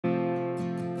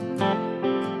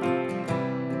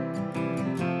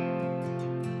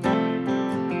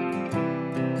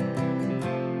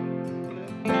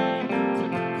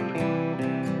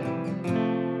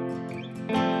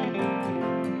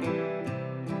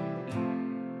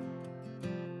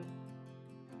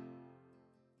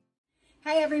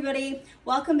Hi everybody,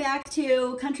 welcome back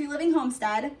to Country Living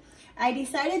Homestead. I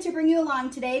decided to bring you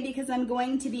along today because I'm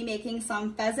going to be making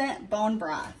some pheasant bone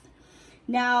broth.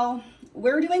 Now,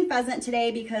 we're doing pheasant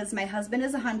today because my husband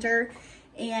is a hunter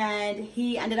and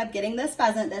he ended up getting this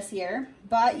pheasant this year,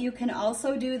 but you can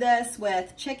also do this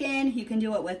with chicken, you can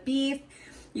do it with beef,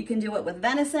 you can do it with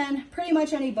venison, pretty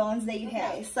much any bones that you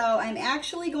have. So I'm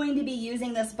actually going to be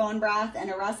using this bone broth in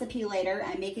a recipe later.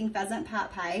 I'm making pheasant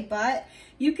pot pie, but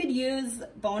you could use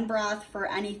bone broth for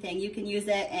anything. You can use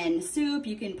it in soup,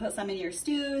 you can put some in your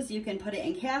stews, you can put it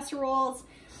in casseroles.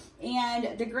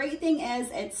 And the great thing is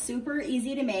it's super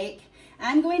easy to make.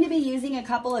 I'm going to be using a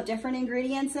couple of different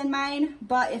ingredients in mine,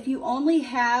 but if you only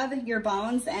have your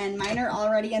bones, and mine are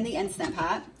already in the Instant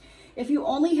Pot, if you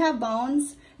only have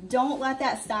bones, don't let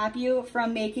that stop you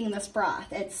from making this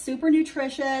broth. It's super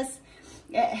nutritious.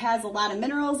 It has a lot of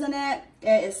minerals in it.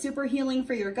 It is super healing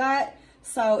for your gut.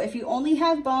 So if you only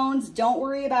have bones, don't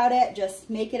worry about it. Just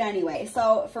make it anyway.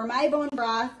 So for my bone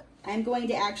broth, I'm going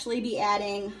to actually be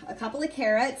adding a couple of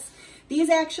carrots. These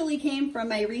actually came from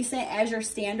my recent Azure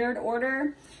standard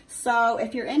order. So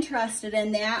if you're interested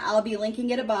in that, I'll be linking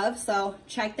it above. So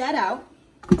check that out.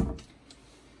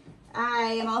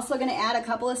 I am also going to add a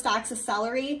couple of stalks of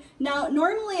celery. Now,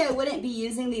 normally I wouldn't be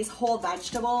using these whole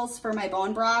vegetables for my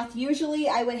bone broth. Usually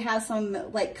I would have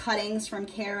some like cuttings from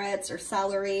carrots or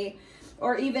celery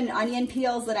or even onion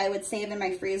peels that I would save in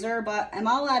my freezer, but I'm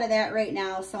all out of that right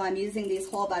now, so I'm using these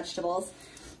whole vegetables.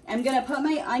 I'm going to put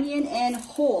my onion in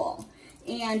whole,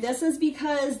 and this is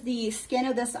because the skin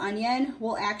of this onion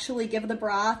will actually give the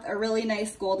broth a really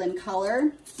nice golden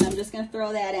color. So I'm just going to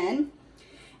throw that in.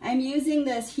 I'm using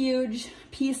this huge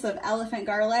piece of elephant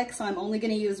garlic, so I'm only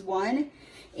going to use one.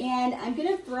 And I'm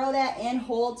going to throw that in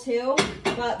whole too,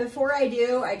 but before I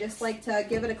do, I just like to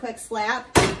give it a quick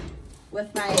slap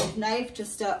with my knife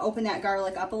just to open that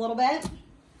garlic up a little bit.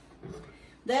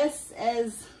 This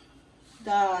is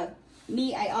the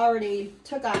meat I already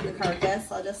took off the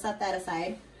carcass. I'll just set that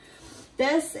aside.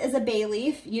 This is a bay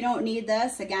leaf. You don't need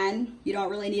this. Again, you don't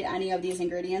really need any of these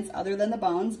ingredients other than the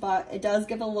bones, but it does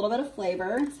give a little bit of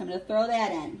flavor, so I'm going to throw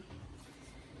that in.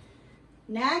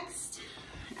 Next,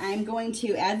 I'm going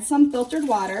to add some filtered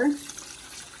water.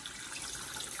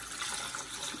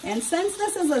 And since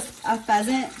this is a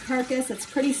pheasant carcass, it's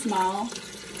pretty small,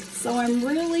 so I'm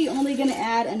really only going to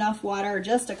add enough water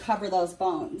just to cover those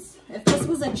bones. If this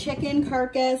was a chicken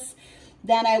carcass,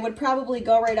 then I would probably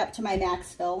go right up to my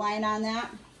max fill line on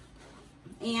that.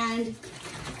 And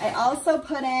I also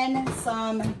put in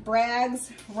some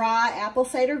Bragg's raw apple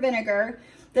cider vinegar.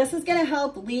 This is going to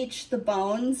help leach the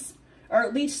bones,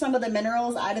 or leach some of the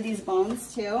minerals out of these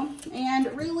bones too.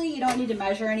 And really, you don't need to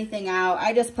measure anything out.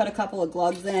 I just put a couple of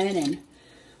gloves in and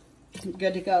I'm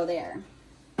good to go there.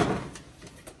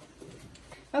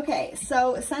 Okay,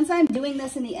 so since I'm doing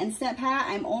this in the Instant Pot,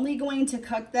 I'm only going to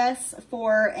cook this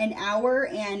for an hour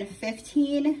and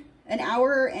 15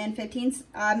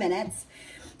 minutes.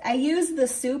 I use the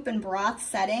soup and broth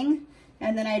setting,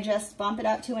 and then I just bump it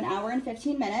up to an hour and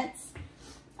 15 minutes.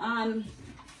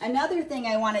 Another thing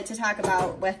I wanted to talk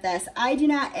about with this, I do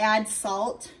not add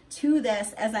salt to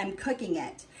this as I'm cooking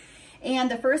it.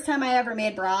 And the first time I ever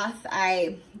made broth,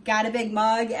 I got a big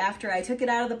mug after I took it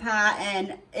out of the pot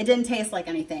and it didn't taste like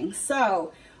anything.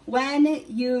 So when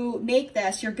you make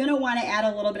this, you're gonna wanna add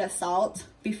a little bit of salt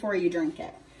before you drink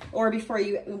it, or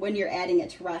when you're adding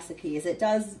it to recipes. It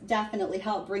does definitely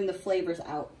help bring the flavors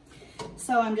out.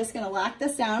 So I'm just gonna lock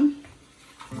this down.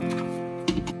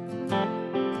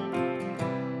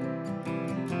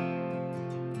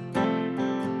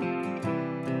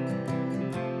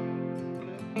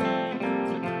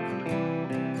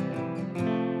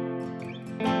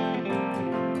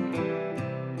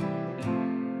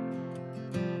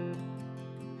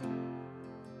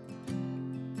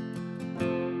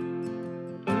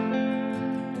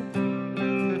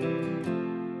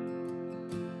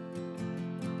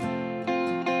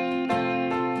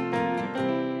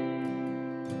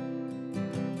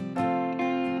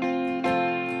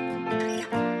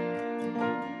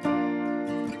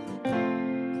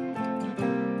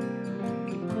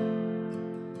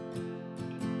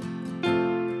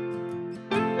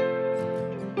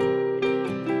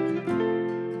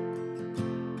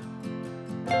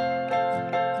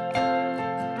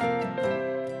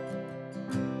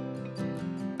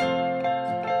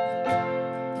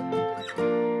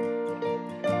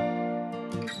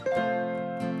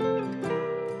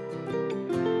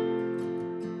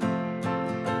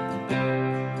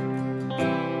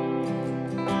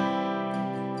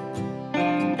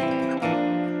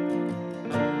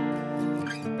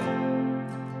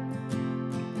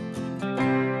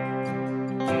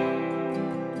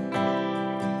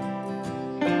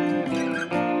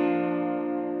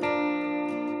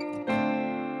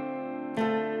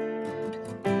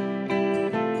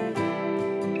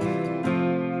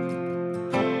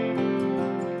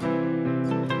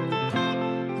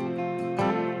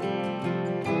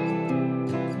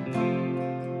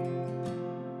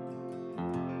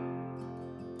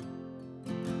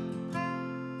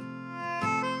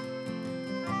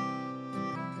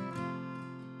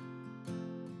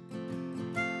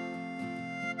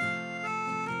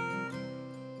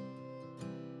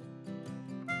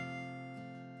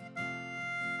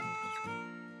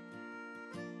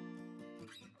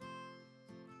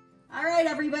 All right,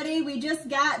 everybody, we just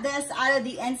got this out of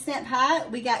the Instant Pot.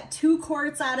 We got 2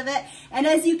 quarts out of it. And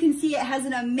as you can see, it has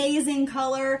an amazing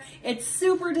color. It's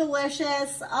super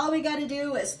delicious. All we got to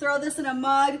do is throw this in a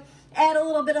mug, add a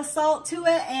little bit of salt to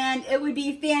it, and it would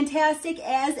be fantastic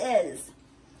as is.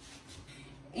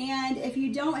 And if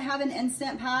you don't have an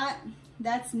Instant Pot,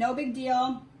 that's no big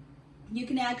deal. You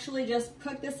can actually just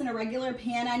cook this in a regular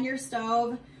pan on your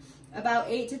stove about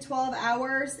 8 to 12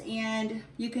 hours and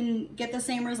you can get the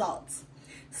same results.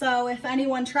 So if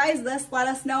anyone tries this, let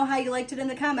us know how you liked it in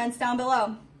the comments down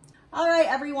below. All right,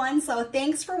 everyone, so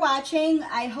thanks for watching.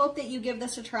 I hope that you give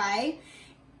this a try,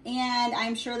 and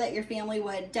I'm sure that your family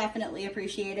would definitely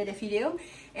appreciate it if you do.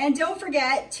 And don't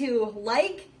forget to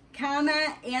like,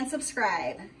 comment, and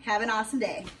subscribe. Have an awesome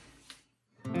day.